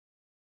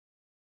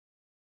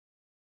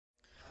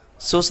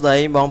សួស្តី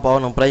បងប្អូន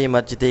និងប្រិយមិ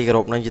ត្តជាទីគោរ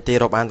ពនិងជាទី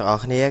រាប់អានទាំងអ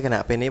ស់គ្នាគ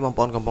ណៈពេលនេះបង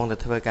ប្អូនកំពុងតែ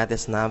ធ្វើការទ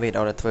ស្សនាវីដេ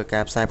អូដែលធ្វើកា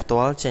រផ្សាយផ្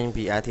ទាល់ចេញ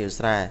ពីអាទិ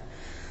ស្រា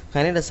ថ្ងៃ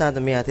នេះដោយសារ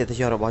តែមានអតិថិ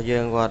ជនរបស់យើ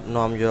ងគាត់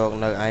នាំយក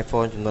នៅ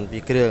iPhone ចំនួន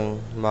2គ្រឿង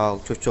មក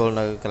ជួសជុល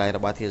នៅកន្លែងរ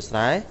បស់អាទិស្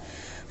រា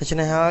ដូច្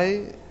នេះហើយ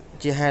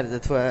ជាហេតុដែ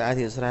លធ្វើឲ្យអា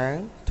ទិស្រា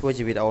ធ្វើ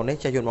ជាវីដេអូនេះ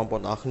ចែកជូនបងប្អូ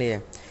នទាំងអស់គ្នា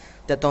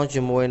ទាក់ទង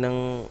ជាមួយនឹង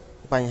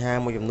បញ្ហា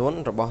មួយចំនួន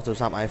របស់ទូរ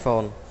ស័ព្ទ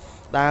iPhone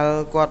ដែល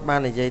គាត់បា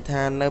ននិយាយ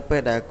ថានៅពេ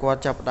លដែលគាត់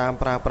ចាប់ផ្ដើម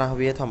ប្រើប្រាស់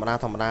វាធម្ម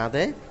តា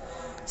ទេ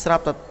ស្រា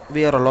ប់តែ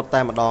វារលត់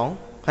តែម្ដង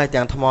ហើយ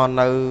ទាំងថ្ម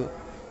នៅ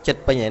ចិត្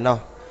តពេញឯណោះ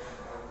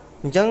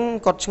អញ្ចឹង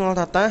គាត់ឆ្ងល់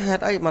ថាតើហេ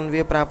តុអីมัน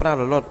វាប្រើប្រាស់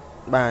រលត់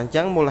បាទអញ្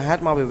ចឹងមូលហេ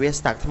តុមកពីវា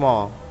ស្តាក់ថ្ម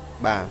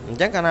បាទអញ្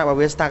ចឹងកាលណាបើ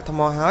វាស្តាក់ថ្ម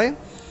ហើយ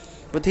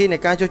វិធីនៃ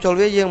ការជួសជុល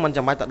វាយើងមិន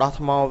ចាំបាច់ទៅដោះ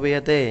ថ្មវា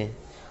ទេ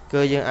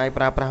គឺយើងអាច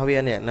ប្រើប្រាស់វា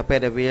នេះនៅពេល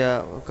ដែលវា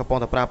កំពុង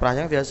តែប្រើប្រាស់អញ្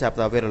ចឹងវាស្រាប់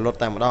តែវារលត់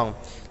តែម្ដង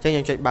អញ្ចឹង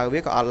យើងចុចបើកវា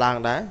ក៏អត់ឡើង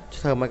ដែរ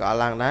ធ្វើមិនក៏អត់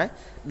ឡើងដែរ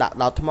ដាក់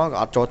ដោតថ្មក៏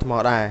អត់ចូលថ្ម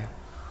ដែរ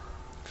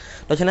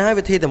ដូច្នេះហើយ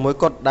វិធីតែមួយ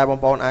គត់ដែលបង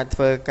ប្អូនអាចធ្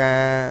វើកា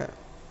រ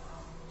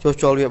ជួស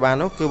ជុលវាបាន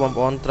នោះគឺបង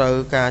ប្អូនត្រូវ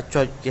ការ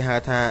ចុចគេហៅ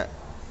ថា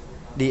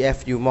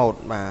DFU mode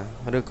បា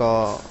ទឬក៏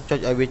ចុច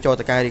ឲ្យវាចូល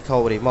ទៅការ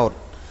recovery mode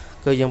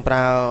គឺយើងប្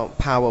រើ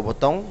power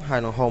button ហើយ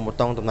និង home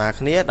button ដំណើរ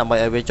គ្នាដើម្បី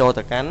ឲ្យវាចូល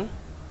ទៅកាន់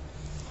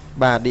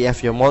បាទ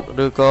DFU mode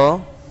ឬក៏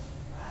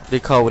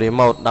recovery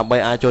mode ដើម្បី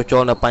អាចជួសជុ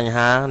លនៅបញ្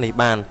ហានេះ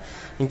បាន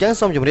អញ្ចឹង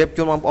សូមជម្រាប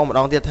ជូនបងប្អូនម្ដ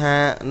ងទៀតថា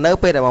នៅ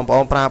ពេលដែលបងប្អូ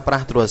នប្រើប្រា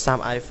ស់ទូរស័ព្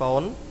ទ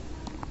iPhone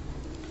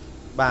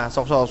បាទ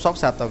សុក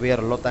ស្រាប់តែវារ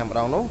លត់តែម្ដ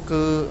ងនោះ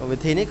គឺវិ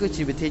ធីនេះគឺ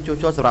ជាវិធីជួស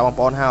ជុលសម្រាប់បង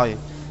ប្អូនហើយ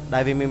ដែ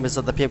លវាមានប្រ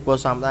សិទ្ធភាពគួរ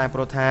សមដែរព្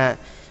រោះថា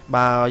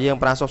បើយើង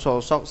ប្រើសុកស្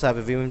រាប់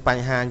តែវាមានប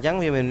ញ្ហាអញ្ចឹង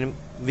វាមិ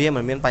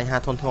នមានបញ្ហា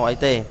ធ្ងន់ធ្ងរអី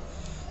ទេ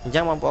អញ្ចឹ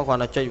ងបងប្អូនគ្រា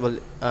ន់តែចុច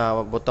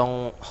ប៊ូតុង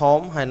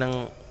home ហើយនឹង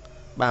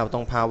បាទប៊ូតុ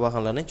ង power ខា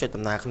ងលើនេះចុច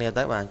ដំណើរគ្នា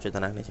ទៅបាទចុច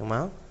ដំណើរគ្នាអញ្ចឹងម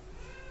ក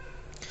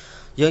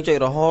យើងចុច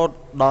រហូត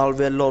ដល់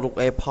វាលោតរូប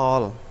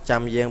Apple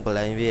ចាំយើងប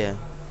លែងវា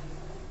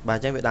បាទអ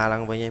ញ្ចឹងវាដើរឡើ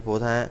ងវិញឯងព្រោះ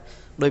ថា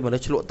ដូចមនុ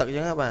ស្សឆ្លក់ទឹកអញ្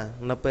ចឹងបាទ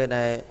នៅពេល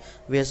ដែល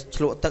វា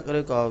ឆ្លក់ទឹកឬ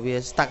ក៏វា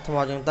ស្តាក់ថ្ម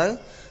អញ្ចឹងទៅ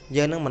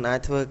យើងនឹងមិនអាច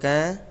ធ្វើកា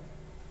រ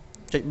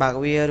ចុចបើក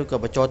វាឬក៏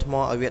បញ្ចូលថ្ម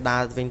ឲ្យវាដើ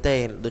រវិញទេ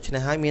ដូច្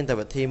នេះហើយមានតែ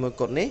វិធីមួយ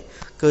គត់នេះ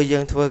គឺយើ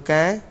ងធ្វើ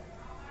ការ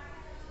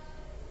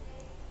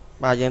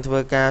បាទយើងធ្វើ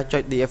ការចុ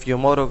ច DFU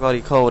mode ឬក៏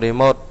recovery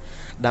mode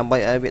ដើម្បី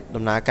ឲ្យវា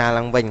ដំណើរការ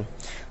ឡើងវិញ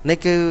នេះ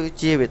គឺ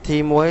ជាវិធី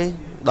មួយ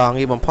ដ៏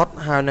ងាយបំផុត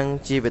ហើយនឹង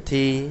ជាវិ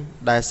ធី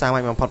ដែលសាម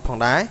ញ្ញបំផុតផង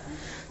ដែរ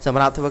សម្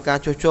រាប់ធ្វើការ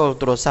ជួសជុល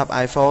ទូរស័ព្ទ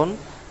iPhone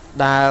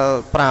ដែល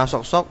ប្រើ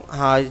សុក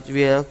ហើយ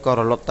វាក៏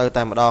រលត់ទៅ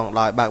តែម្ដង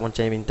ដោយបើកមិន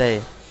ចេញវិញទេ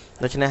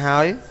ដូច្នេះហើ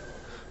យ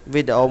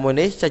វីដេអូមួយ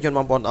នេះចែកជូនប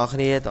ងប្អូនទាំងអស់គ្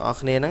នា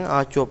ហ្នឹង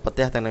ឲ្យជួបប្រ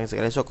ទះតែនឹងសេច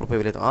ក្តីសុខគ្រប់ពេល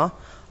វេលាទាំងអស់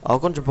អរ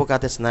គុណចំពោះការ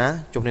ទស្សនា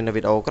ជួបគ្នានៅ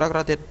វីដេអូក្រោយ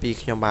ៗទៀតពី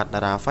ខ្ញុំបាទតា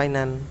រា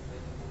Finance